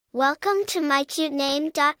Welcome to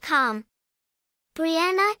mycutename.com.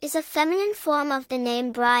 Briana is a feminine form of the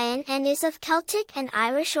name Brian and is of Celtic and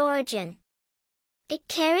Irish origin. It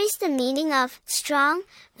carries the meaning of strong,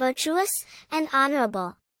 virtuous, and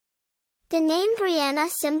honorable. The name Briana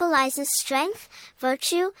symbolizes strength,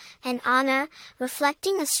 virtue, and honor,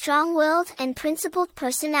 reflecting a strong-willed and principled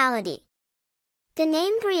personality. The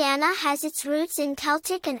name Briana has its roots in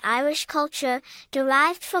Celtic and Irish culture,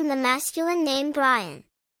 derived from the masculine name Brian.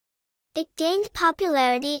 It gained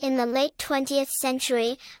popularity in the late 20th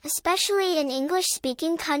century, especially in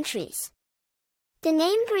English-speaking countries. The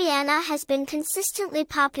name Briana has been consistently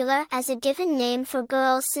popular as a given name for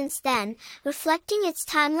girls since then, reflecting its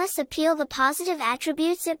timeless appeal, the positive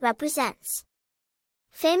attributes it represents.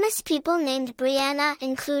 Famous people named Briana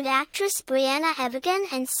include actress Briana Evigan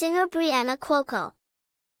and singer Briana Cuoco.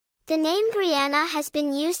 The name Briana has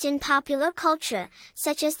been used in popular culture,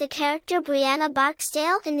 such as the character Briana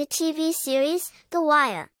Barksdale in the TV series, The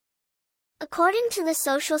Wire. According to the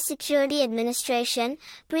Social Security Administration,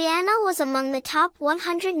 Briana was among the top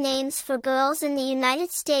 100 names for girls in the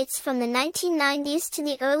United States from the 1990s to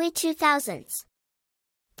the early 2000s.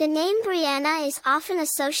 The name Briana is often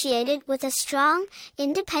associated with a strong,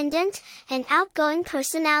 independent, and outgoing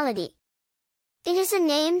personality. It is a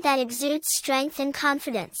name that exudes strength and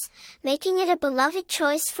confidence, making it a beloved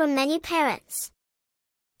choice for many parents.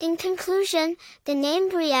 In conclusion, the name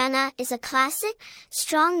Briana is a classic,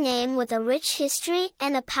 strong name with a rich history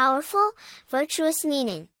and a powerful, virtuous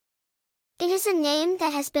meaning. It is a name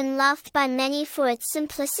that has been loved by many for its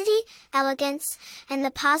simplicity, elegance, and the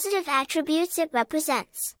positive attributes it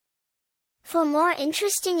represents. For more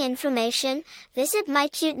interesting information, visit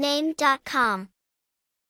mycutename.com.